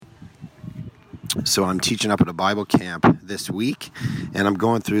So I'm teaching up at a Bible camp this week, and I'm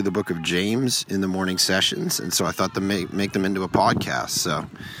going through the book of James in the morning sessions, and so I thought to make them into a podcast. So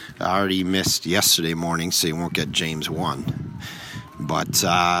I already missed yesterday morning, so you won't get James 1. But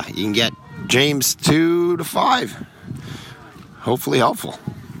you can get James 2 to 5. Hopefully helpful.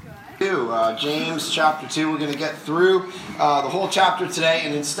 James chapter 2, we're going to get through the whole chapter today,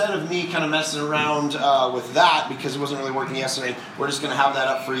 and instead of me kind of messing around with that, because it wasn't really working yesterday, we're just going to have that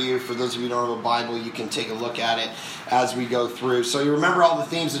up for you. For those of you who don't have a Bible, you can take a look at it as we go through. So you remember all the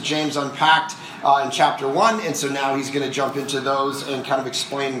themes that James unpacked in chapter 1, and so now he's going to jump into those and kind of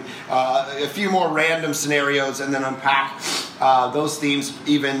explain a few more random scenarios and then unpack those themes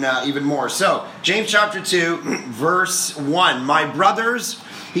even more. So James chapter 2, verse 1, my brothers,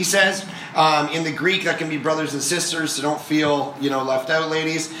 he says, in the Greek, that can be brothers and sisters, so don't feel, left out,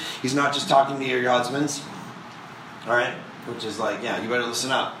 ladies. He's not just talking to your husbands, all right? Which is like, yeah, you better listen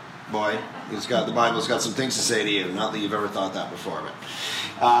up, boy. The Bible's got some things to say to you. Not that you've ever thought that before,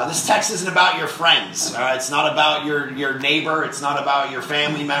 but this text isn't about your friends. It's not about your neighbor. It's not about your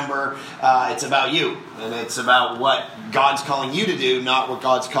family member. It's about you, and it's about what God's calling you to do, not what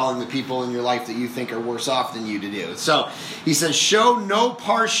God's calling the people in your life that you think are worse off than you to do. So he says, show no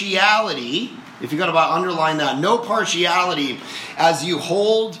partiality. If you got to underline that, no partiality as you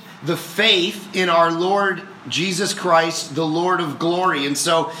hold the faith in our Lord Jesus Christ, the Lord of glory. And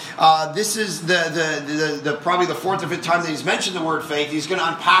so this is the probably the fourth or fifth time that he's mentioned the word faith. He's going to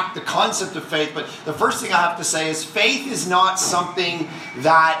unpack the concept of faith. But the first thing I have to say is faith is not something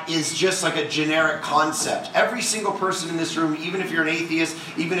that is just like a generic concept. Every single person in this room, even if you're an atheist,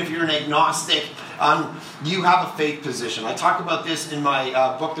 even if you're an agnostic, you have a faith position. I talk about this in my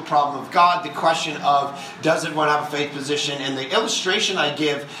book, The Problem of God, the question of does everyone have a faith position? And the illustration I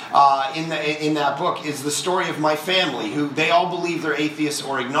give in that book is the story of my family, who they all believe they're atheists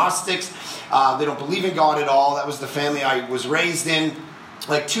or agnostics. They don't believe in God at all. That was the family I was raised in.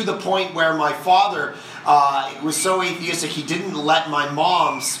 Like to the point where my father was so atheistic he didn't let my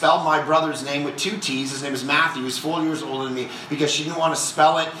mom spell my brother's name with 2 T's. His name is Matthew. He's 4 years older than me because she didn't want to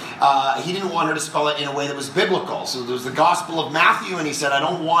spell it. He didn't want her to spell it in a way that was biblical. So there was the Gospel of Matthew, and he said, I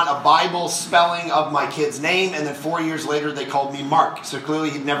don't want a Bible spelling of my kid's name. And then 4 years later, they called me Mark. So clearly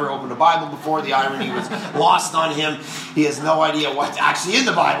he'd never opened a Bible before. The irony was lost on him. He has no idea what's actually in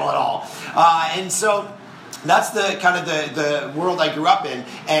the Bible at all. And so that's the kind of the world I grew up in.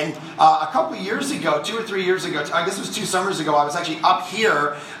 And a couple of years ago, 2 or 3 years ago, I guess it was 2 summers ago, I was actually up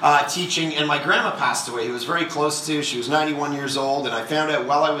here teaching, and my grandma passed away. Who was very close to. She was 91 years old, and I found out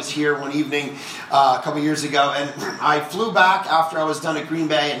while I was here one evening a couple of years ago. And I flew back after I was done at Green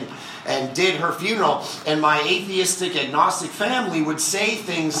Bay and did her funeral, and my atheistic, agnostic family would say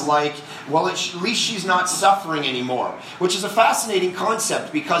things like, well, at least she's not suffering anymore, which is a fascinating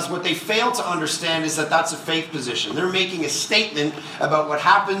concept because what they fail to understand is that that's a faith position. They're making a statement about what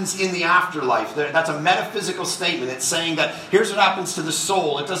happens in the afterlife. That's a metaphysical statement. It's saying that here's what happens to the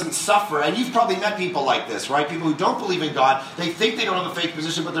soul. It doesn't suffer. And you've probably met people like this, right? People who don't believe in God. They think they don't have a faith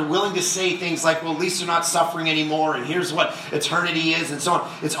position, but they're willing to say things like, well, at least they're not suffering anymore, and here's what eternity is, and so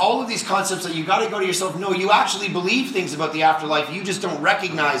on. It's all of these concepts that you got to go to yourself, no, you actually believe things about the afterlife. You just don't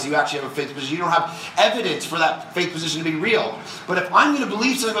recognize you actually have a faith position. You don't have evidence for that faith position to be real. But if I'm going to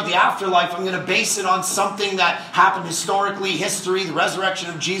believe something about the afterlife, I'm going to base it on something that happened historically, history, the resurrection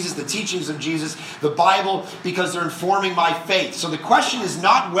of Jesus, the teachings of Jesus, the Bible, because they're informing my faith. So the question is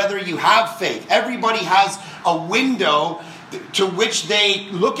not whether you have faith. Everybody has a window to which they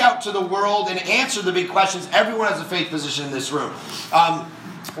look out to the world and answer the big questions. Everyone has a faith position in this room.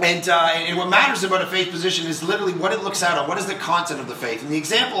 And what matters about a faith position is literally what it looks out on. What is the content of the faith? And the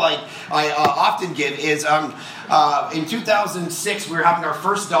example I often give is in 2006, we were having our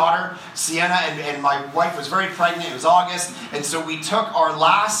first daughter, Sienna, and my wife was very pregnant. It was August. And so we took our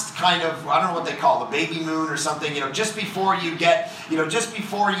last kind of, I don't know what they call it, the baby moon or something, just before you get, just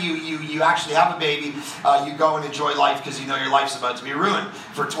before you actually have a baby, you go and enjoy life because your life's about to be ruined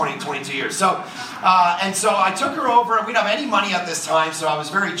for 22 years. So, and so I took her over, and we didn't have any money at this time, so I was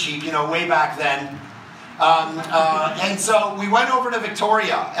very cheap, way back then. And so we went over to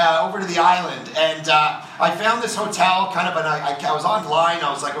Victoria, over to the island, and I found this hotel, kind of, I was online,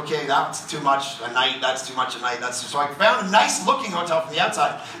 I was like, okay, that's too much a night, that's too much a night, so I found a nice looking hotel from the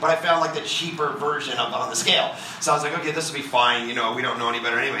outside, but I found like the cheaper version on the scale. So I was like, okay, this will be fine, we don't know any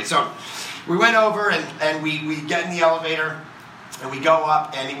better anyway. So we went over, and we get in the elevator, and we go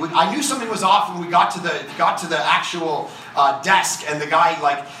up, and I knew something was off when we got to the actual desk, and the guy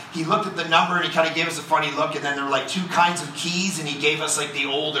he looked at the number and he kind of gave us a funny look, and then there were like 2 kinds of keys, and he gave us like the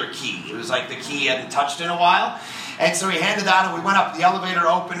older key. It was like the key he hadn't touched in a while. And so he handed that, and we went up. The elevator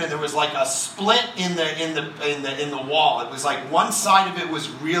opened, and there was like a split in the wall. It was like one side of it was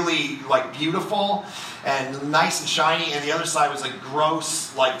really like beautiful and nice and shiny, and the other side was like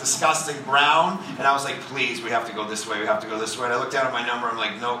gross, like disgusting brown. And I was like, please, we have to go this way. We have to go this way. And I looked down at my number. I'm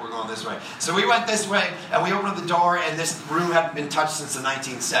like, no, we're going this way. So we went this way, and we opened up the door, and this room hadn't been touched since the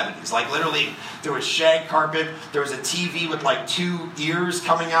 1970s. Like literally, there was shag carpet. There was a TV with like 2 ears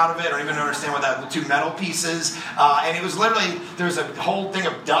coming out of it. I don't even understand what that. 2 metal pieces. And it was literally, there was a whole thing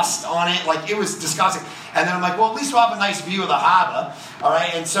of dust on it. Like, it was disgusting. And then I'm like, well, at least we'll have a nice view of the harbor. All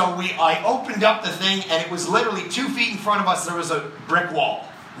right, and so I opened up the thing, and it was literally 2 feet in front of us, there was a brick wall.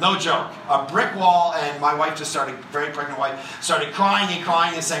 No joke. A brick wall, and my wife just started, very pregnant wife, started crying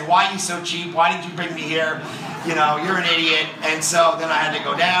and saying, why are you so cheap? Why did you bring me here? You know, you're an idiot. And so then I had to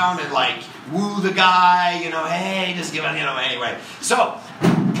go down and like woo the guy, you know, hey, just give it, you know, anyway. So,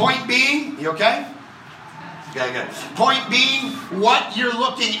 point being, you okay? Okay, good. Point being, what you're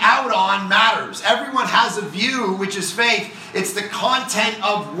looking out on matters. Everyone has a view, which is faith. It's the content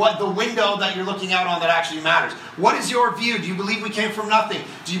of what the window that you're looking out on that actually matters. What is your view? Do you believe we came from nothing?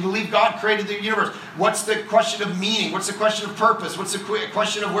 Do you believe God created the universe? What's the question of meaning? What's the question of purpose? What's the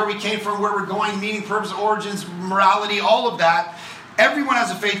question of where we came from, where we're going, meaning, purpose, origins, morality, all of that? Everyone has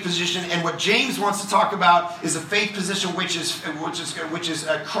a faith position, and what James wants to talk about is a faith position which is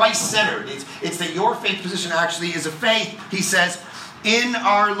Christ-centered. It's that your faith position actually is a faith, he says, in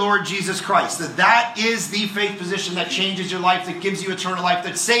our Lord Jesus Christ. That is the faith position that changes your life, that gives you eternal life,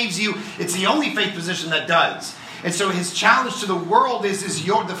 that saves you. It's the only faith position that does. And so his challenge to the world is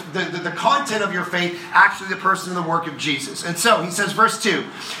the content of your faith actually the person and the work of Jesus. And so he says, verse 2,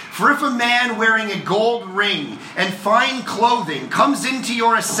 for if a man wearing a gold ring and fine clothing comes into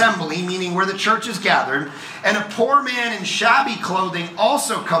your assembly, meaning where the church is gathered, and a poor man in shabby clothing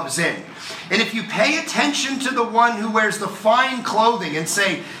also comes in, and if you pay attention to the one who wears the fine clothing and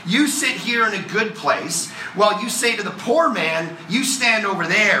say, you sit here in a good place, while you say to the poor man, you stand over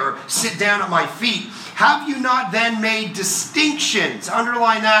there, or sit down at my feet, have you not then made distinctions,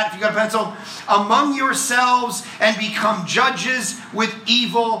 underline that if you got a pencil, among yourselves and become judges with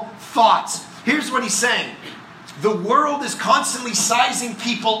evil thoughts? Here's what he's saying. The world is constantly sizing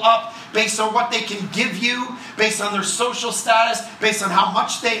people up based on what they can give you, based on their social status, based on how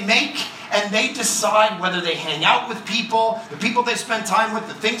much they make, and they decide whether they hang out with people, the people they spend time with,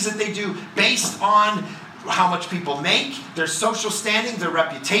 the things that they do, based on how much people make, their social standing, their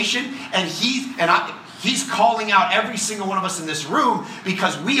reputation, and he's calling out every single one of us in this room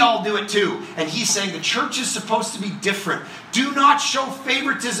because we all do it too. And he's saying the church is supposed to be different. Do not show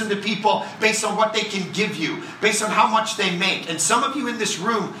favoritism to people based on what they can give you, based on how much they make. And some of you in this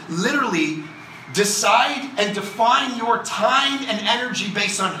room literally decide and define your time and energy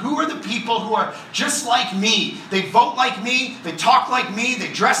based on who are the people who are just like me. They vote like me, they talk like me,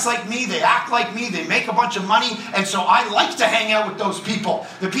 they dress like me, they act like me, they make a bunch of money, and so I like to hang out with those people.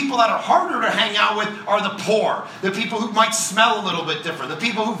 The people that are harder to hang out with are the poor, the people who might smell a little bit different, the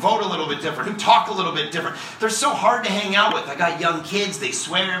people who vote a little bit different, who talk a little bit different. They're so hard to hang out with. I got young kids, they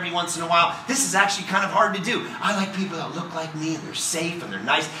swear every once in a while. This is actually kind of hard to do. I like people that look like me, and they're safe, and they're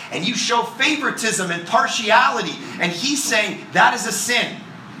nice, and you show favoritism and partiality, and he's saying that is a sin.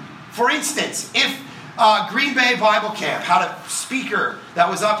 For instance, if Green Bay Bible Camp had a speaker that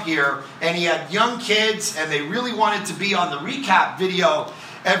was up here, and he had young kids, and they really wanted to be on the recap video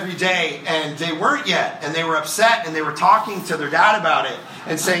every day, and they weren't yet, and they were upset, and they were talking to their dad about it,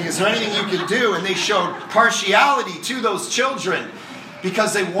 and saying, is there anything you can do? And they showed partiality to those children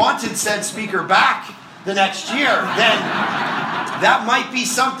because they wanted said speaker back the next year, then that might be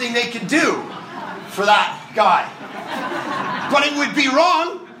something they could do for that guy. But it would be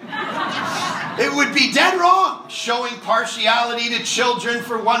wrong. It would be dead wrong, showing partiality to children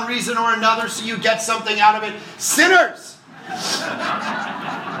for one reason or another so you get something out of it. Sinners!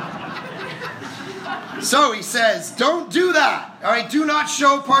 So he says, don't do that. All right, do not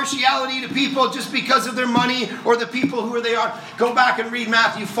show partiality to people just because of their money or the people who they are. Go back and read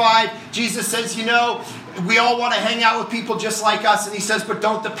Matthew 5. Jesus says, you know, we all want to hang out with people just like us. And he says, but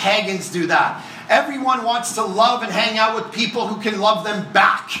don't the pagans do that? Everyone wants to love and hang out with people who can love them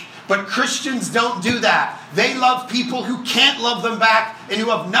back. But Christians don't do that. They love people who can't love them back and who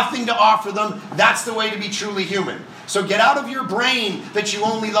have nothing to offer them. That's the way to be truly human. So get out of your brain that you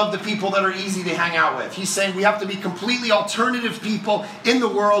only love the people that are easy to hang out with. He's saying we have to be completely alternative people in the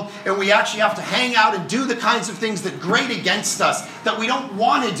world, and we actually have to hang out and do the kinds of things that grate against us, that we don't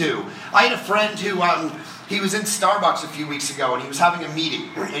want to do. I had a friend who he was in Starbucks a few weeks ago, and he was having a meeting,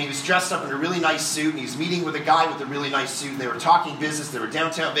 and he was dressed up in a really nice suit, and he was meeting with a guy with a really nice suit, and they were talking business. They were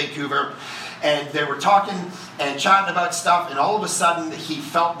downtown Vancouver, and they were talking and chatting about stuff, and all of a sudden, he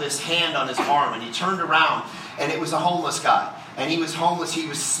felt this hand on his arm, and he turned around, and it was a homeless guy. And he was homeless. He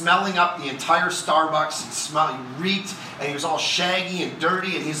was smelling up the entire Starbucks. He reeked, and he was all shaggy and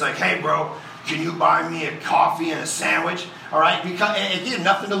dirty, and he's like, hey, bro, can you buy me a coffee and a sandwich? All right, because and he had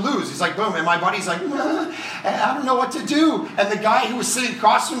nothing to lose. He's like, boom, and my buddy's like, I don't know what to do. And the guy who was sitting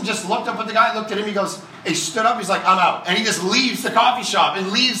across from him just looked up at the guy, looked at him, he goes, he stood up, he's like, I'm out. And he just leaves the coffee shop and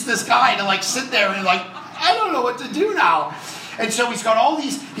leaves this guy to like sit there and like, I don't know what to do now. And so he's got all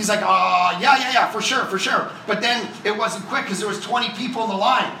these, he's like, yeah, for sure. But then it wasn't quick because there was 20 people in the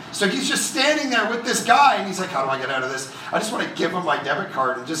line. So he's just standing there with this guy, and he's like, how do I get out of this? I just want to give him my debit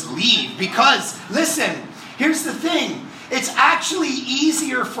card and just leave. Because, listen, here's the thing. It's actually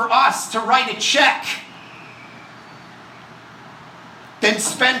easier for us to write a check than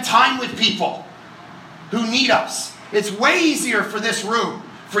spend time with people who need us. It's way easier for this room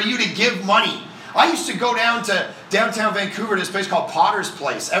for you to give money. I used to go down to downtown Vancouver to this place called Potter's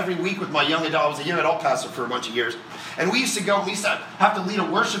Place every week with my young adult. I was a young adult pastor for a bunch of years. And we used to go, and we used to have to lead a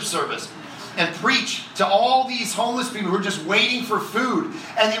worship service and preach to all these homeless people who are just waiting for food.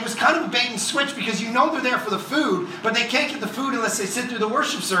 And it was kind of a bait and switch because you know they're there for the food, but they can't get the food unless they sit through the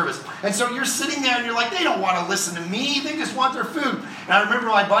worship service. And so you're sitting there and you're like, they don't want to listen to me. They just want their food. And I remember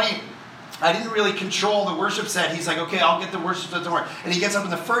my buddy, I didn't really control the worship set. He's like, okay, I'll get the worship set, don't worry. And he gets up,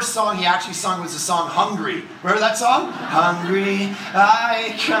 and the first song he actually sung was the song Hungry. Remember that song? Hungry,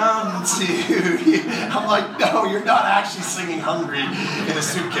 I come to you. I'm like, no, you're not actually singing Hungry in a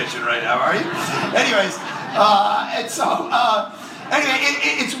soup kitchen right now, are you? Anyways,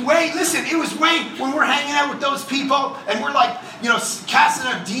 it was way, when we're hanging out with those people, and we're like, casting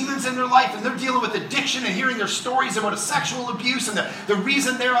out demons in their life, and they're dealing with addiction and hearing their stories about a sexual abuse and the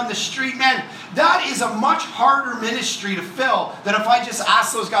reason they're on the street, man, that is a much harder ministry to fill than if I just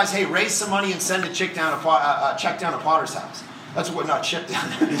ask those guys, hey, raise some money and send a check down to Potter's house. That's what, not chip down.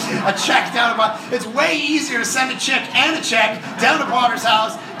 A check down to Potter's. It's way easier to send a check down to Potter's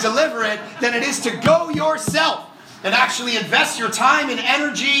house, deliver it, than it is to go yourself and actually invest your time and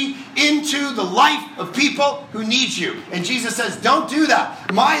energy into the life of people who need you. And Jesus says, don't do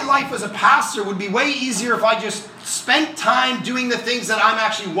that. My life as a pastor would be way easier if I just spent time doing the things that I'm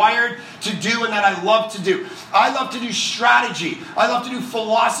actually wired to do and that I love to do. I love to do strategy. I love to do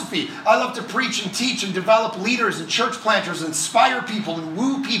philosophy. I love to preach and teach and develop leaders and church planters, inspire people and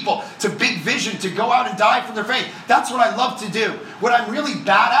woo people to big vision, to go out and die for their faith. That's what I love to do. What I'm really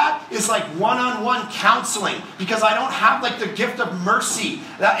bad at is like one-on-one counseling, because I don't have like the gift of mercy.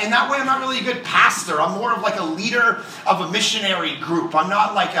 In that way, I'm not really a good pastor. I'm more of like a leader of a missionary group. I'm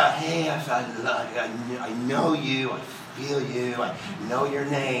not like a, hey, I know you, I feel you, I know your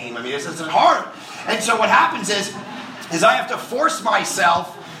name. I mean, it's hard. And so what happens is I have to force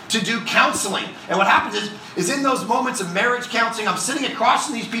myself to do counseling. And what happens is in those moments of marriage counseling, I'm sitting across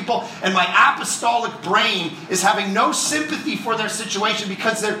from these people, and my apostolic brain is having no sympathy for their situation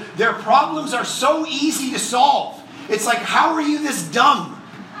because their problems are so easy to solve. It's like, how are you this dumb?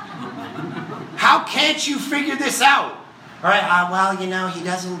 How can't you figure this out? All right, well, he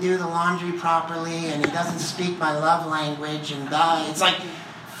doesn't do the laundry properly, and he doesn't speak my love language, and it's like,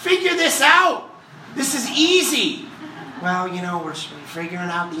 figure this out. This is easy. Well, we're figuring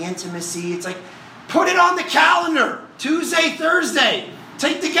out the intimacy. It's like, put it on the calendar. Tuesday, Thursday.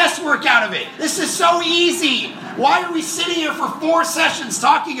 Take the guesswork out of it. This is so easy. Why are we sitting here for 4 sessions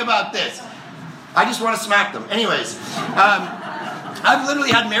talking about this? I just want to smack them. Anyways, I've literally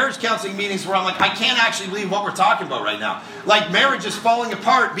had marriage counseling meetings where I'm like, I can't actually believe what we're talking about right now. Like, marriage is falling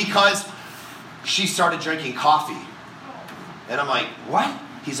apart because she started drinking coffee. And I'm like, what?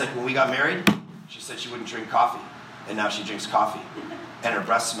 He's like, when we got married, she said she wouldn't drink coffee. And now she drinks coffee. And her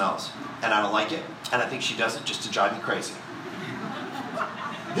breath smells. And I don't like it. And I think she does it just to drive me crazy.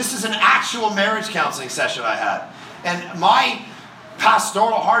 This is an actual marriage counseling session I had. And my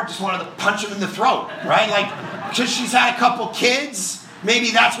pastoral heart just wanted to punch him in the throat, right? Like, because she's had a couple kids.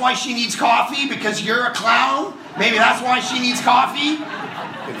 Maybe that's why she needs coffee, because you're a clown. Maybe that's why she needs coffee.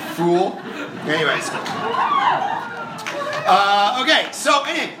 You fool. Anyways. Okay, so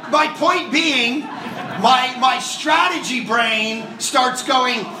anyway, my point being, my strategy brain starts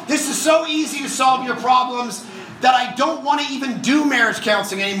going, this is so easy to solve your problems that I don't want to even do marriage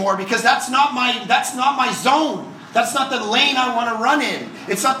counseling anymore, because that's not my zone. That's not the lane I want to run in.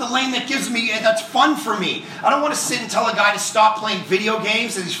 It's not the lane that's fun for me. I don't want to sit and tell a guy to stop playing video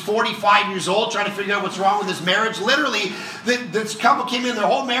games and he's 45 years old trying to figure out what's wrong with his marriage. Literally, this couple came in, their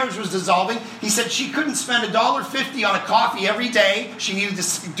whole marriage was dissolving. He said she couldn't spend $1.50 on a coffee every day. She needed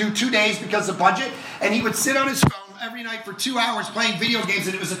to do 2 days because of budget. And he would sit on his phone every night for 2 hours playing video games,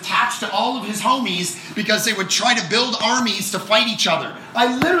 and it was attached to all of his homies because they would try to build armies to fight each other.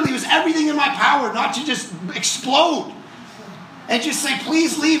 It was everything in my power not to just explode and just say,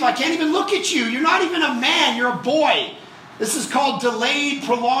 please leave, I can't even look at you. You're not even a man, you're a boy. This is called delayed,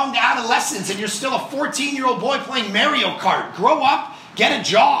 prolonged adolescence, and you're still a 14-year-old boy playing Mario Kart. Grow up, get a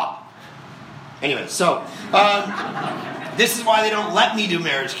job. Anyway, so this is why they don't let me do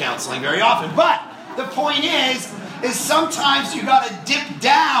marriage counseling very often. But the point is sometimes you got to dip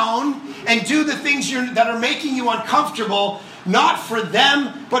down and do the things that are making you uncomfortable, not for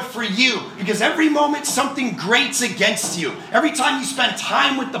them, but for you. Because every moment something great's against you. Every time you spend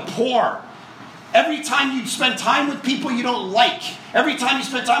time with the poor, every time you spend time with people you don't like, every time you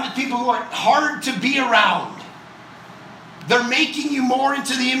spend time with people who are hard to be around, they're making you more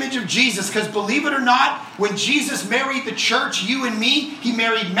into the image of Jesus. Because believe it or not, when Jesus married the church, you and me, he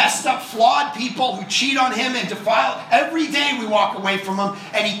married messed up, flawed people who cheat on him and defile. Every day we walk away from him,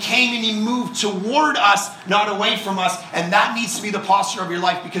 and he came and he moved toward us, not away from us. And that needs to be the posture of your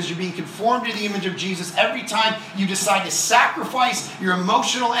life, because you're being conformed to the image of Jesus every time you decide to sacrifice your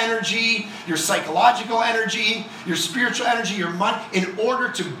emotional energy, your psychological energy, your spiritual energy, your money, in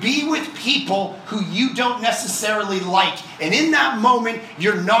order to be with people who you don't necessarily like. And in that moment,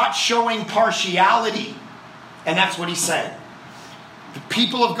 you're not showing partiality. And that's what he's saying. The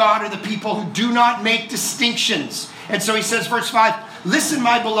people of God are the people who do not make distinctions. And so he says, verse 5, listen,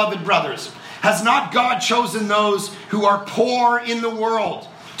 my beloved brothers, has not God chosen those who are poor in the world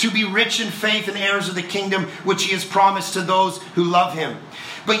to be rich in faith and heirs of the kingdom which he has promised to those who love him?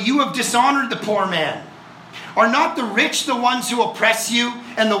 But you have dishonored the poor man. Are not the rich the ones who oppress you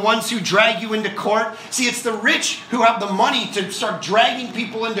and the ones who drag you into court? See, it's the rich who have the money to start dragging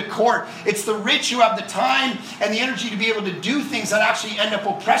people into court. It's the rich who have the time and the energy to be able to do things that actually end up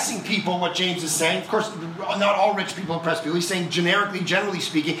oppressing people, what James is saying. Of course, not all rich people oppress people. He's saying generically, generally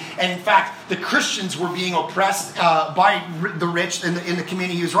speaking. And in fact, the Christians were being oppressed by the rich in the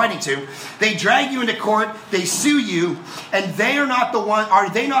community he was writing to. They drag you into court, they sue you, and are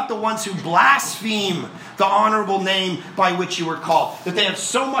they not the ones who blaspheme the honorable name by which you were called? That they have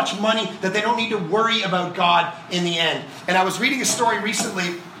so much money that they don't need to worry about God in the end. And I was reading a story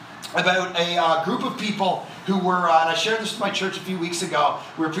recently about a group of people who were, and I shared this with my church a few weeks ago,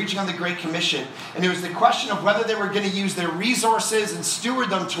 we were preaching on the Great Commission, and it was the question of whether they were going to use their resources and steward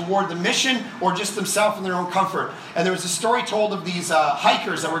them toward the mission or just themselves in their own comfort. And there was a story told of these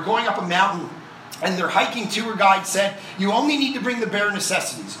hikers that were going up a mountain. And their hiking tour guide said, you only need to bring the bare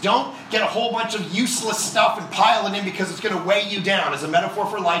necessities. Don't get a whole bunch of useless stuff and pile it in because it's going to weigh you down, as a metaphor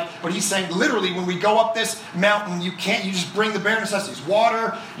for life. But he's saying, literally, when we go up this mountain, you just bring the bare necessities.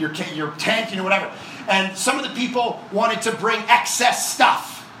 Water, your tent, whatever. And some of the people wanted to bring excess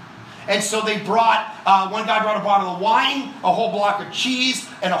stuff. And so they brought, one guy brought a bottle of wine, a whole block of cheese,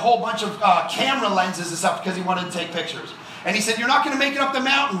 and a whole bunch of camera lenses and stuff because he wanted to take pictures. And he said, you're not going to make it up the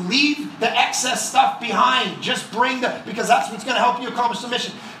mountain. Leave the excess stuff behind. Just bring because that's what's going to help you accomplish the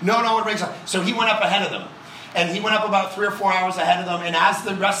mission. No, it brings up. So he went up ahead of them. And he went up about 3 or 4 hours ahead of them. And as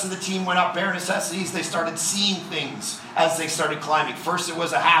the rest of the team went up bare necessities, they started seeing things as they started climbing. First, it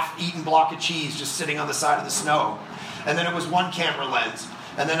was a half-eaten block of cheese just sitting on the side of the snow. And then it was one camera lens.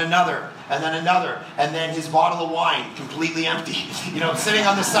 And then another, and then another. And then his bottle of wine, completely empty, sitting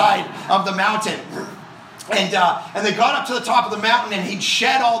on the side of the mountain. And they got up to the top of the mountain, and he'd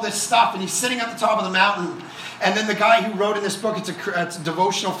shed all this stuff, and he's sitting at the top of the mountain. And then the guy who wrote in this book, it's a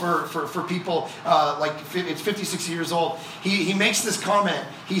devotional for people, it's 50, 60 years old. He makes this comment.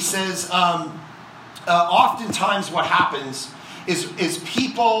 He says, oftentimes what happens is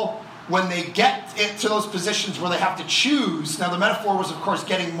people, when they get to those positions where they have to choose, now the metaphor was, of course,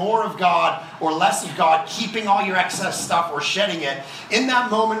 getting more of God or less of God, keeping all your excess stuff or shedding it. In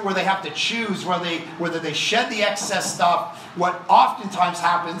that moment where they have to choose whether they shed the excess stuff, what oftentimes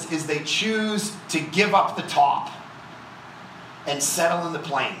happens is they choose to give up the top and settle in the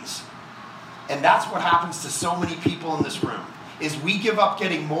plains. And that's what happens to so many people in this room. Is we give up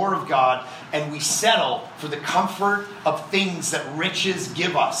getting more of God and we settle for the comfort of things that riches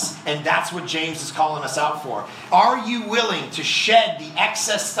give us. And that's what James is calling us out for. Are you willing to shed the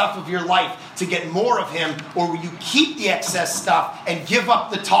excess stuff of your life to get more of him? Or will you keep the excess stuff and give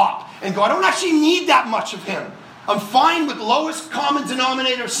up the top and go, I don't actually need that much of him. I'm fine with lowest common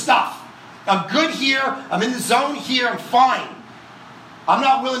denominator stuff. I'm good here. I'm in the zone here. I'm fine. I'm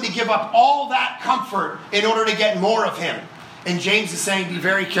not willing to give up all that comfort in order to get more of him. And James is saying, be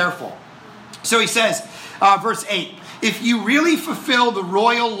very careful. So he says, verse 8, if you really fulfill the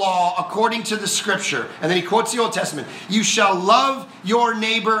royal law according to the scripture, and then he quotes the Old Testament, you shall love your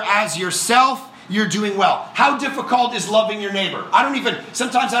neighbor as yourself, you're doing well. How difficult is loving your neighbor?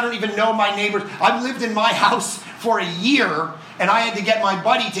 Sometimes I don't even know my neighbors. I've lived in my house for a year, and I had to get my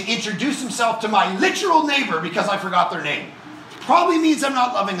buddy to introduce himself to my literal neighbor because I forgot their name. Probably means I'm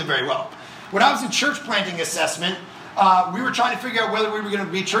not loving them very well. When I was in church planting assessment, we were trying to figure out whether we were going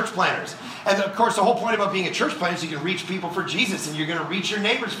to be church planters. And of course, the whole point about being a church planter is you can reach people for Jesus, and you're going to reach your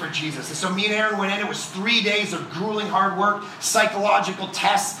neighbors for Jesus. And so me and Aaron went in. It was 3 days of grueling hard work, psychological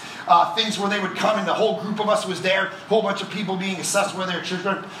tests, things where they would come, and the whole group of us was there, a whole bunch of people being assessed whether they're church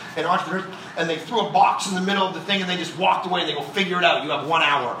planters and entrepreneurs, and they threw a box in the middle of the thing, and they just walked away, and they go, figure it out. You have 1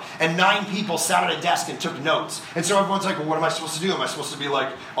 hour. And 9 people sat at a desk and took notes. And so everyone's like, well, what am I supposed to do? Am I supposed to be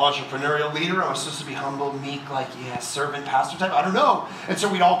like entrepreneurial leader? Am I supposed to be humble, meek, like, yeah, servant, pastor type? I don't know. And so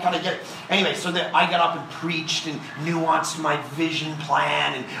we'd all kind of get it. Anyway, so that I got up and preached and nuanced my vision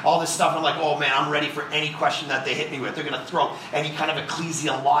plan and all this stuff. And I'm like, oh man, I'm ready for any question that they hit me with. They're going to throw any kind of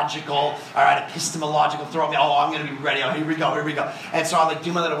ecclesiological, all right, epistemological, throw at me. Oh, I'm going to be ready. Oh, here we go. And so I like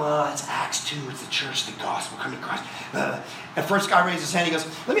do my little, it's Acts 2, it's the church, the gospel, coming to Christ. And first guy raises his hand, he goes,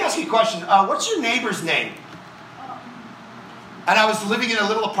 let me ask you a question. What's your neighbor's name? And I was living in a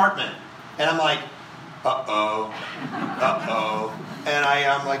little apartment, and I'm like, uh-oh. And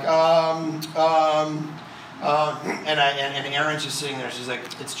I'm like, and Erin's just sitting there. She's like,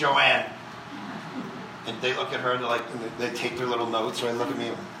 it's Joanne. And they look at her, they're like, they take their little notes, right? Look at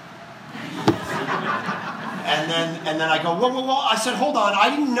me. And then I go, whoa. I said, hold on,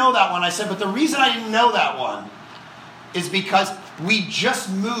 I didn't know that one. I said, but the reason I didn't know that one is because we just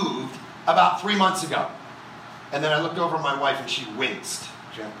moved about 3 months ago. And then I looked over at my wife and she winced.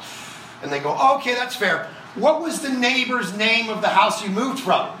 And they go, oh, okay, that's fair. What was the neighbor's name of the house you moved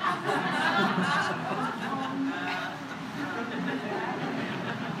from?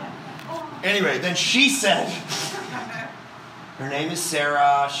 Anyway, then she said, her name is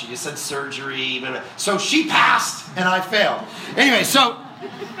Sarah. She just had surgery. So she passed and I failed. Anyway, so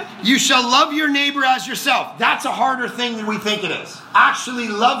you shall love your neighbor as yourself. That's a harder thing than we think it is. Actually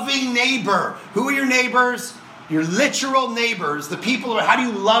loving neighbor. Who are your neighbors? Your literal neighbors, the people, how do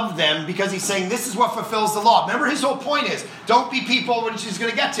you love them? Because he's saying this is what fulfills the law. Remember, his whole point is, don't be people, which he's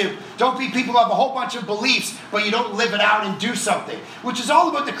going to get to, don't be people who have a whole bunch of beliefs, but you don't live it out and do something. Which is all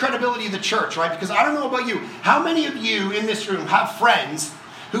about the credibility of the church, right? Because I don't know about you, how many of you in this room have friends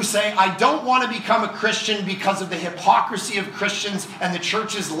who say, I don't want to become a Christian because of the hypocrisy of Christians and the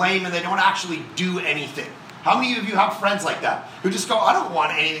church is lame and they don't actually do anything? How many of you have friends like that who just go, I don't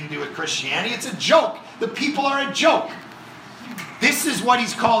want anything to do with Christianity. It's a joke. The people are a joke. This is what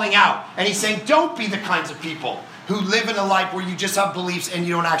he's calling out. And he's saying, don't be the kinds of people who live in a life where you just have beliefs and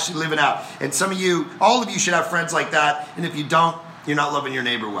you don't actually live it out. And some of you, all of you should have friends like that. And if you don't, you're not loving your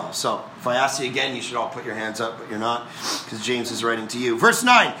neighbor well. So if I ask you again, you should all put your hands up, but you're not, because James is writing to you. Verse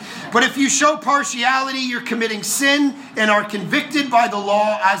 9, but if you show partiality, you're committing sin and are convicted by the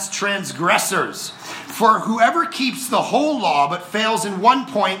law as transgressors. For whoever keeps the whole law but fails in one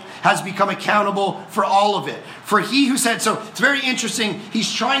point has become accountable for all of it. For he who said, so it's very interesting,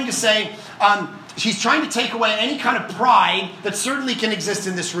 he's trying to say, he's trying to take away any kind of pride that certainly can exist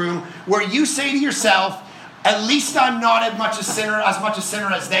in this room, where you say to yourself, at least I'm not as much a sinner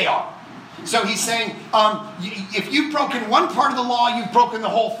as they are. So he's saying, if you've broken one part of the law, you've broken the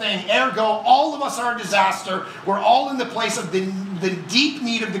whole thing. Ergo, all of us are a disaster. We're all in the place of the deep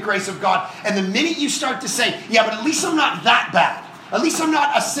need of the grace of God. And the minute you start to say, yeah, but at least I'm not that bad. At least I'm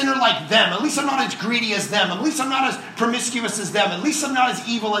not a sinner like them. At least I'm not as greedy as them. At least I'm not as promiscuous as them. At least I'm not as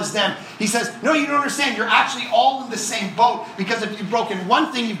evil as them. He says, no, you don't understand. You're actually all in the same boat, because if you've broken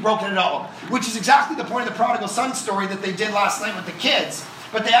one thing, you've broken it all. Which is exactly the point of the prodigal son story that they did last night with the kids.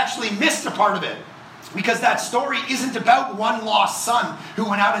 But they actually missed a part of it. Because that story isn't about one lost son who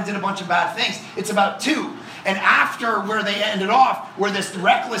went out and did a bunch of bad things. It's about two. And after where they ended off, where this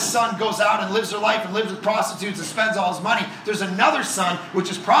reckless son goes out and lives their life and lives with prostitutes and spends all his money, there's another son,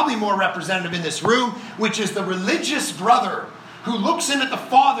 which is probably more representative in this room, which is the religious brother who looks in at the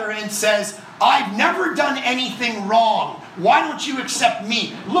father and says, I've never done anything wrong. Why don't you accept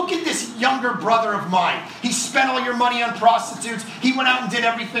me? Look at this younger brother of mine. He spent all your money on prostitutes. He went out and did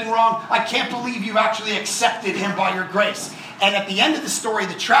everything wrong. I can't believe you actually accepted him by your grace. And at the end of the story,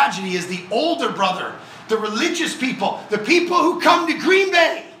 the tragedy is the older brother, the religious people, the people who come to Green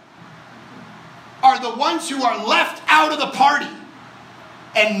Bay, are the ones who are left out of the party.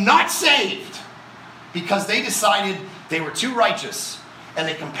 and not saved because they decided they were too righteous and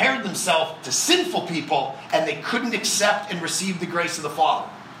they compared themselves to sinful people and they couldn't accept and receive the grace of the Father.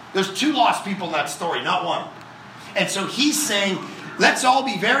 There's 2 lost people in that story, not 1. And so he's saying, let's all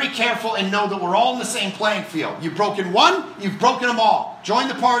be very careful and know that we're all in the same playing field. You've broken one, you've broken them all. Join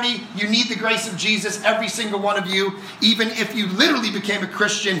the party. You need the grace of Jesus, every single one of you, even if you literally became a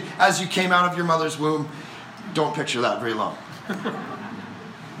Christian as you came out of your mother's womb. Don't picture that very long.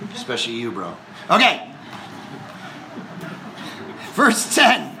 Especially you, bro. Okay. Verse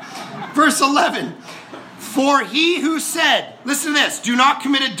 10. Verse 11. For he who said, listen to this, do not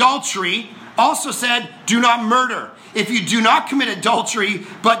commit adultery, also said, do not murder. If you do not commit adultery,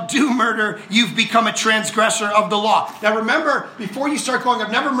 but do murder, you've become a transgressor of the law. Now remember, before you start going,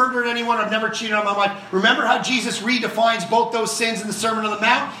 I've never murdered anyone, I've never cheated on my wife. Remember how Jesus redefines both those sins in the Sermon on the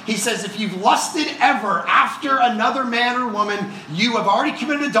Mount? He says, if you've lusted ever after another man or woman, you have already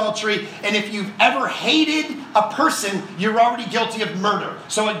committed adultery. And if you've ever hated a person, you're already guilty of murder.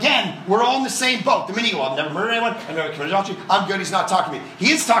 So again, we're all in the same boat. The minute you go, I've never murdered anyone, I've never committed adultery, I'm good, he's not talking to me.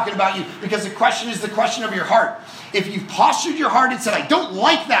 He is talking about you because the question is the question of your heart. If you've postured your heart and said, I don't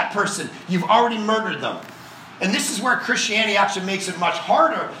like that person, you've already murdered them. And this is where Christianity actually makes it much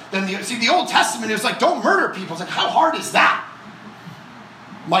harder than the Old Testament is like, don't murder people. It's like, how hard is that?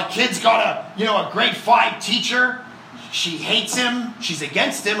 My kid's got a grade 5 teacher. She hates him. She's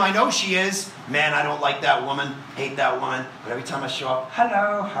against him. I know she is. Man, I don't like that woman. Hate that woman. But every time I show up,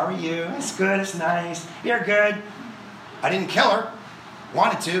 hello, how are you? It's good, it's nice. You're good. I didn't kill her.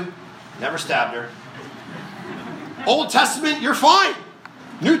 Wanted to. Never stabbed her. Old Testament, you're fine.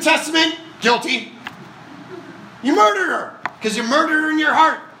 New Testament, guilty. You murdered her because you murdered her in your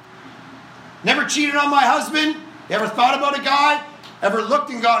heart. Never cheated on my husband. You ever thought about a guy? Ever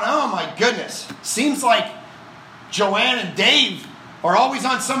looked and gone, oh my goodness. Seems like Joanne and Dave are always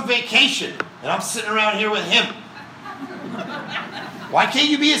on some vacation and I'm sitting around here with him. Why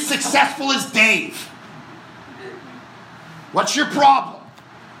can't you be as successful as Dave? What's your problem?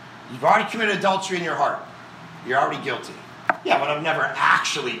 You've already committed adultery in your heart. You're already guilty. Yeah, but I've never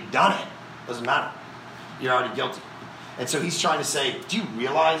actually done it. Doesn't matter. You're already guilty. And so he's trying to say, do you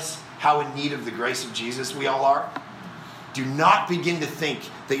realize how in need of the grace of Jesus we all are? Do not begin to think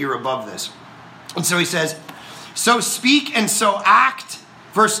that you're above this. And so he says, so speak and so act,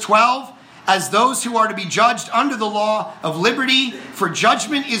 verse 12, as those who are to be judged under the law of liberty, for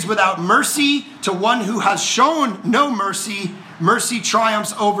judgment is without mercy to one who has shown no mercy. Mercy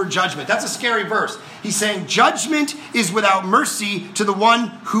triumphs over judgment. That's a scary verse. He's saying judgment is without mercy to the one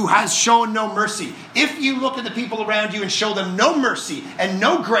who has shown no mercy. If you look at the people around you and show them no mercy and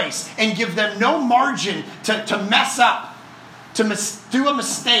no grace and give them no margin to mess up, to do a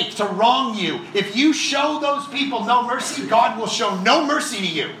mistake, to wrong you, if you show those people no mercy, God will show no mercy to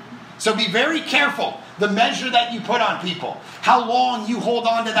you. So be very careful the measure that you put on people. How long you hold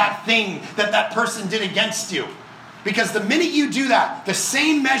on to that thing that person did against you. Because the minute you do that, the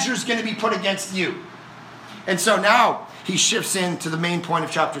same measure is going to be put against you. And so now he shifts into the main point of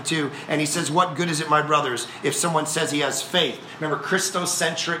chapter 2, and he says, what good is it, my brothers, if someone says he has faith? Remember,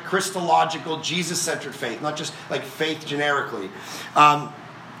 Christocentric, Christological, Jesus-centered faith, not just like faith generically.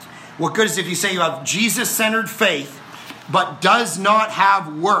 What good is it if you say you have Jesus-centered faith, but does not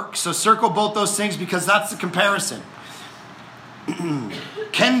have works? So circle both those things because that's the comparison.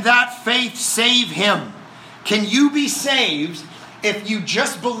 Can that faith save him? Can you be saved if you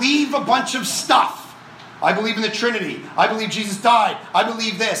just believe a bunch of stuff? I believe in the Trinity. I believe Jesus died. I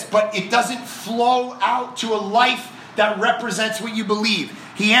believe this. But it doesn't flow out to a life that represents what you believe.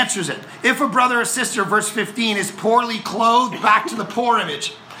 He answers it. If a brother or sister, verse 15, is poorly clothed, back to the poor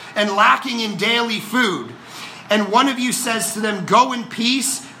image, and lacking in daily food, and one of you says to them, go in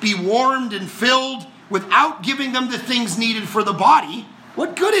peace, be warmed and filled, without giving them the things needed for the body,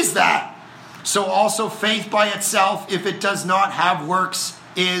 what good is that? So also faith by itself, if it does not have works,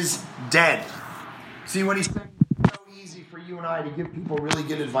 is dead. See what he's saying? It's so easy for you and I to give people really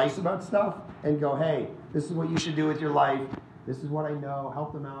good advice about stuff and go, hey, this is what you should do with your life. This is what I know.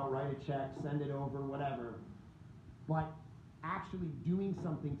 Help them out, write a check, send it over, whatever. But actually doing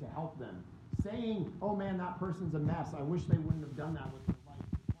something to help them. Saying, oh man, that person's a mess. I wish they wouldn't have done that with their life.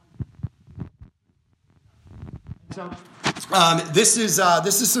 So this is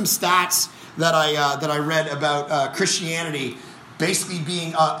some stats that I read about Christianity basically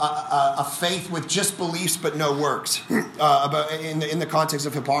being a faith with just beliefs but no works, in the context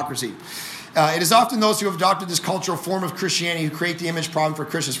of hypocrisy. It is often those who have adopted this cultural form of Christianity who create the image problem for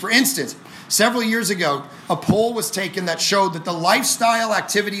Christians. For instance, several years ago, a poll was taken that showed that the lifestyle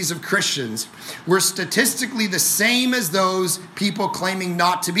activities of Christians were statistically the same as those people claiming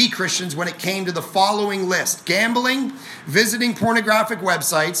not to be Christians when it came to the following list: gambling, visiting pornographic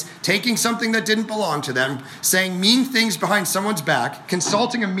websites, taking something that didn't belong to them, saying mean things behind someone's back,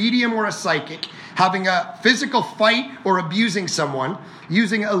 consulting a medium or a psychic, having a physical fight or abusing someone,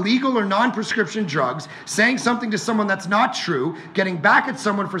 using illegal or non-prescription drugs, saying something to someone that's not true, getting back at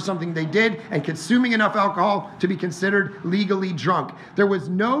someone for something they did, and consuming enough alcohol to be considered legally drunk. There was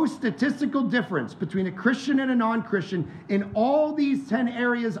no statistical difference between a Christian and a non-Christian in all these 10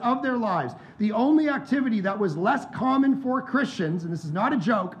 areas of their lives. The only activity that was less common for Christians, and this is not a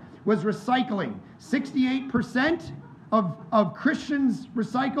joke, was recycling. 68% of Christians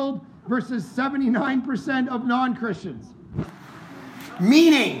recycled versus 79% of non-Christians.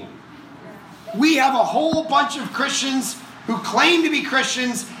 Meaning, we have a whole bunch of Christians who claim to be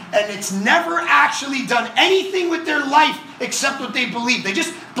Christians, and it's never actually done anything with their life except what they believe. They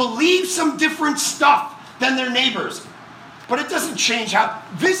just believe some different stuff than their neighbors. But it doesn't change how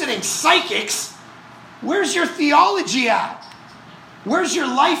visiting psychics, where's your theology at? Where's your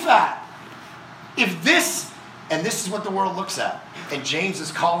life at? If this, and this is what the world looks at, and James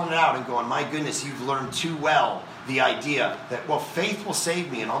is calling it out and going, my goodness, you've learned too well the idea that, well, faith will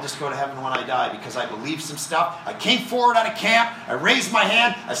save me and I'll just go to heaven when I die because I believe some stuff. I came forward out of camp, I raised my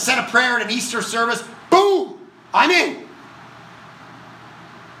hand, I said a prayer at an Easter service, boom, I'm in.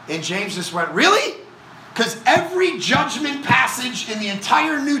 And James just went, really? Because every judgment passage in the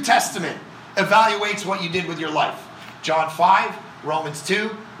entire New Testament evaluates what you did with your life. John 5, Romans 2,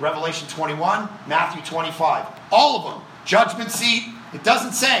 Revelation 21, Matthew 25. All of them. Judgment seat. It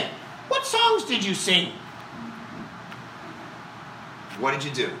doesn't say, what songs did you sing? What did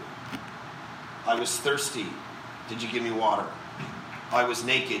you do? I was thirsty. Did you give me water? I was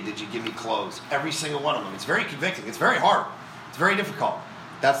naked. Did you give me clothes? Every single one of them. It's very convicting. It's very hard. It's very difficult.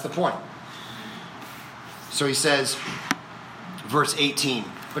 That's the point. So he says, verse 18,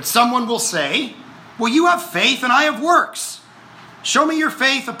 but someone will say, well, you have faith and I have works. Show me your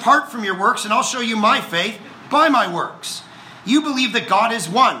faith apart from your works and I'll show you my faith by my works. You believe that God is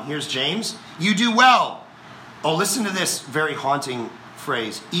one. Here's James. You do well. Oh, listen to this very haunting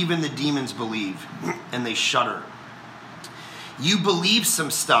phrase. Even the demons believe and they shudder. You believe some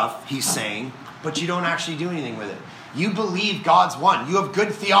stuff, he's saying, but you don't actually do anything with it. You believe God's one. You have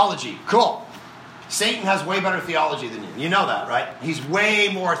good theology. Cool. Satan has way better theology than you. You know that, right? He's way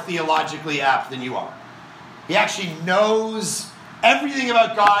more theologically apt than you are. He actually knows everything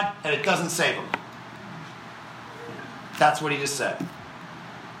about God and it doesn't save him. That's what he just said.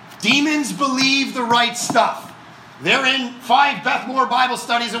 Demons believe the right stuff. They're in 5 Beth Moore Bible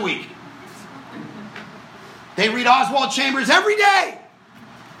studies a week. They read Oswald Chambers every day.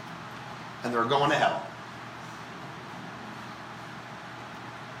 And they're going to hell.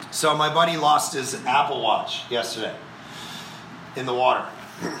 So my buddy lost his Apple Watch yesterday in the water.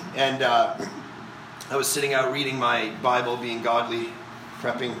 And I was sitting out reading my Bible, being godly,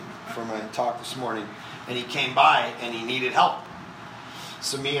 prepping for my talk this morning. And he came by and he needed help.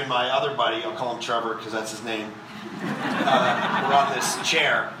 So me and my other buddy, I'll call him Trevor because that's his name, we're on this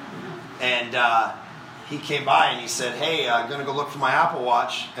chair. And he came by and he said, hey, I'm going to go look for my Apple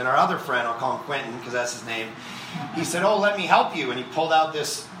Watch. And our other friend, I'll call him Quentin because that's his name, he said, oh, let me help you. And he pulled out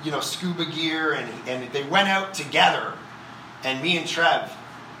this, scuba gear and they went out together. And me and Trev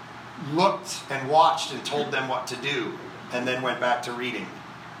looked and watched and told them what to do and then went back to reading.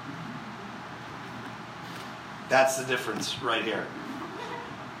 That's the difference right here.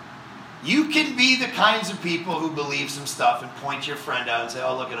 You can be the kinds of people who believe some stuff and point your friend out and say,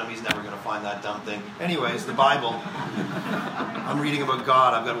 oh, look at him, he's never going to find that dumb thing. Anyways, the Bible. I'm reading about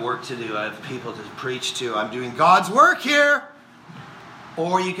God. I've got work to do. I have people to preach to. I'm doing God's work here.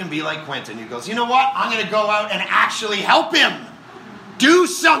 Or you can be like Quentin who goes, you know what? I'm going to go out and actually help him. Do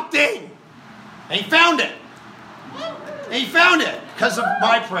something. And he found it. Because of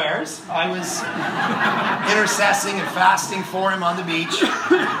my prayers. I was intercessing and fasting for him on the beach.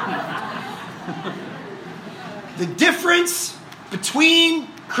 The difference between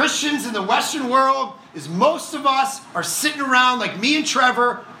Christians in the Western world is most of us are sitting around like me and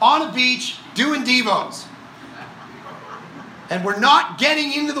Trevor on a beach doing devos. And we're not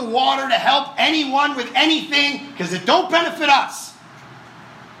getting into the water to help anyone with anything because it don't benefit us.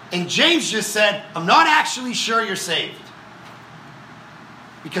 And James just said, I'm not actually sure you're saved.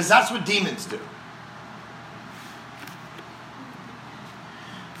 Because that's what demons do.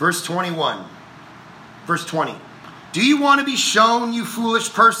 Verse 21. Verse 20. Do you want to be shown, you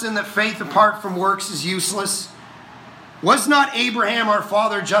foolish person, that faith apart from works is useless? Was not Abraham our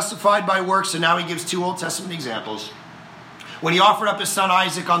father justified by works? And now he gives 2 Old Testament examples. When he offered up his son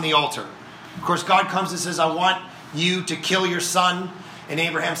Isaac on the altar. Of course, God comes and says, I want you to kill your son. And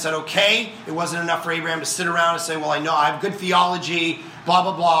Abraham said, okay. It wasn't enough for Abraham to sit around and say, well, I know I have good theology, blah,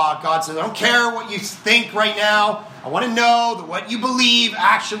 blah, blah. God said, I don't care what you think right now. I want to know that what you believe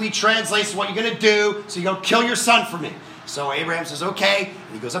actually translates to what you're going to do. So you go kill your son for me. So Abraham says, okay.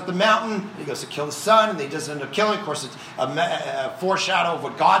 And he goes up the mountain. And he goes to kill the son. And he doesn't end up killing. Of course, it's a foreshadow of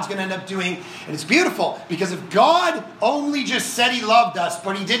what God's going to end up doing. And it's beautiful. Because if God only just said he loved us,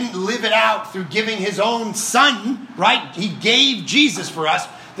 but he didn't live it out through giving his own son, right? He gave Jesus for us,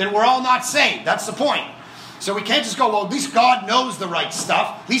 then we're all not saved. That's the point. So we can't just go, well, at least God knows the right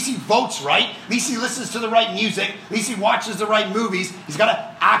stuff. At least he votes right. At least he listens to the right music. At least he watches the right movies. He's got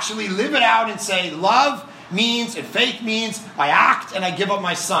to actually live it out and say, love means and faith means I act and I give up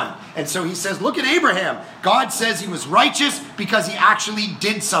my son. And so he says, look at Abraham. God says he was righteous because he actually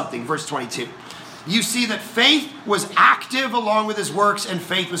did something. Verse 22. You see that faith was active along with his works, and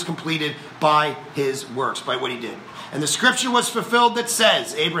faith was completed by his works, by what he did. And the scripture was fulfilled that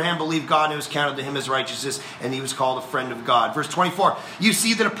says, Abraham believed God and it was counted to him as righteousness, and he was called a friend of God. Verse 24, you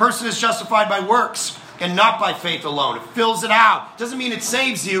see that a person is justified by works and not by faith alone. It fills it out. Doesn't mean it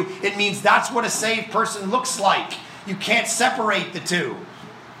saves you. It means that's what a saved person looks like. You can't separate the two.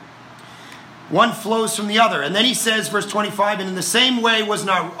 One flows from the other. And then he says, verse 25, and in the same way was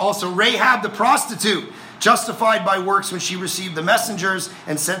not also Rahab the prostitute justified by works when she received the messengers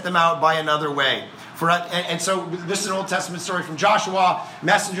and sent them out by another way. And so this is an Old Testament story from Joshua.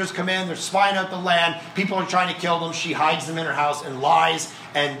 Messengers come in, they're spying out the land. People are trying to kill them. She hides them in her house and lies.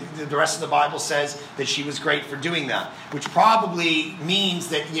 And the rest of the Bible says that she was great for doing that. Which probably means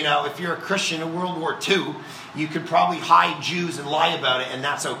that, you know, if you're a Christian in World War II, you could probably hide Jews and lie about it, and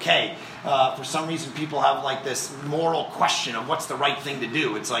that's okay. For some reason, people have like this moral question of what's the right thing to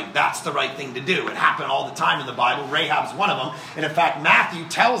do. It's like, that's the right thing to do. It happened all the time in the Bible. Rahab's one of them. And in fact, Matthew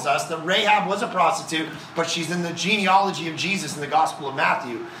tells us that Rahab was a prostitute, but she's in the genealogy of Jesus in the Gospel of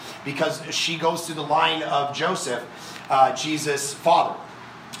Matthew because she goes through the line of Joseph, Jesus' father.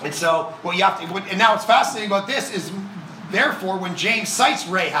 And so what you have to, and now what's fascinating about this is, therefore, when James cites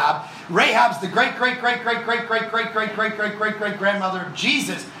Rahab, Rahab's the great-great-great-great-great-great-great-great-great-great-grandmother of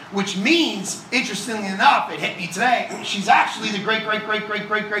Jesus, which means, interestingly enough, it hit me today, she's actually the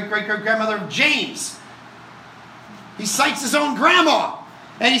great-great-great-great-great-great-great-great-grandmother of James. He cites his own grandma.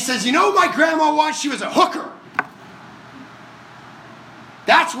 And he says, you know what my grandma was? She was a hooker.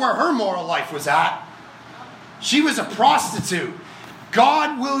 That's where her moral life was at. She was a prostitute.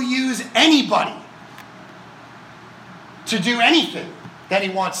 God will use anybody to do anything that he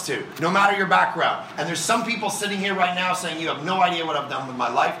wants to, no matter your background. And there's some people sitting here right now saying, you have no idea what I've done with my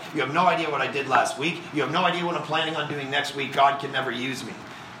life. You have no idea what I did last week. You have no idea what I'm planning on doing next week. God can never use me.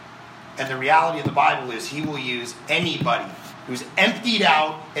 And the reality of the Bible is he will use anybody who's emptied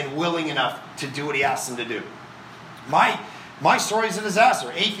out and willing enough to do what he asks them to do. My story is a disaster.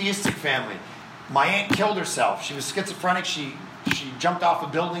 Atheistic family. My aunt killed herself. She was schizophrenic. She jumped off a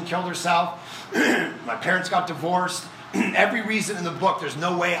building, killed herself. My parents got divorced. Every reason in the book, there's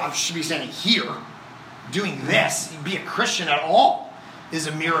no way I should be standing here doing this. Be a Christian at all is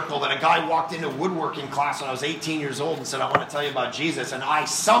a miracle that a guy walked into woodworking class when I was 18 years old and said, I want to tell you about Jesus. And I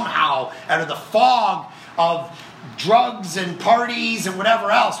somehow, out of the fog of drugs and parties and whatever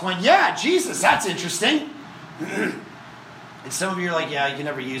else, went, yeah, Jesus, that's interesting. And some of you are like, yeah, you can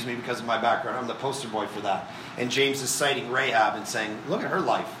never use me because of my background. I'm the poster boy for that. And James is citing Rahab and saying, look at her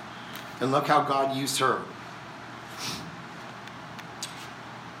life. And look how God used her.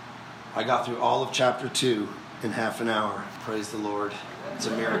 I got through all of chapter 2 in half an hour. Praise the Lord. It's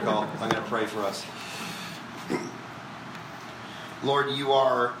a miracle. I'm going to pray for us. Lord, you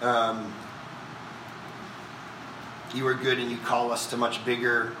are good, and you call us to much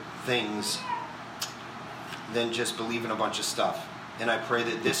bigger things than just believing a bunch of stuff. And I pray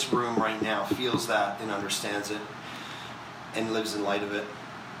that this room right now feels that and understands it and lives in light of it.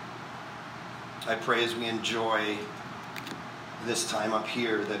 I pray as we enjoy this time up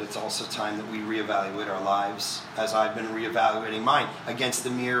here that it's also time that we reevaluate our lives, as I've been reevaluating mine against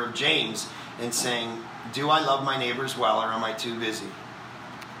the mirror of James and saying, do I love my neighbors well, or am I too busy?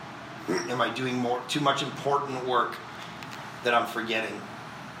 Am I doing too much important work that I'm forgetting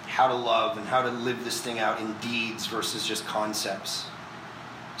how to love and how to live this thing out in deeds versus just concepts?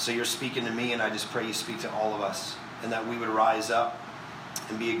 So you're speaking to me, and I just pray you speak to all of us, and that we would rise up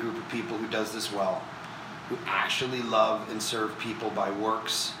and be a group of people who does this well. who actually love and serve people by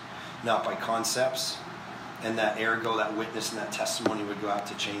works, not by concepts, and that ergo, that witness and that testimony would go out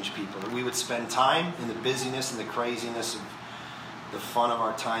to change people. That we would spend time in the busyness and the craziness of the fun of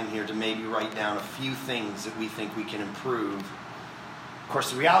our time here to maybe write down a few things that we think we can improve. Of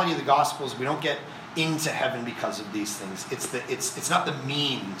course, the reality of the gospel is we don't get into heaven because of these things. It's not the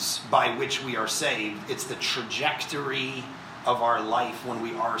means by which we are saved. It's the trajectory of our life when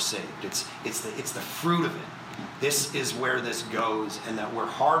we are saved. It's the fruit of it. This is where this goes, and that we're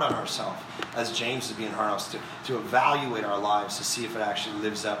hard on ourselves, as James is being hard on us, to evaluate our lives to see if it actually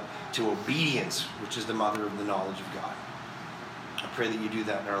lives up to obedience, which is the mother of the knowledge of God. I pray that you do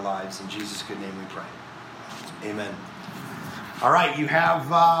that in our lives. In Jesus' good name we pray. Amen. All right, you have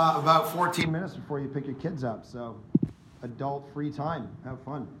about 14 minutes before you pick your kids up, so adult free time. Have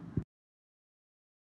fun.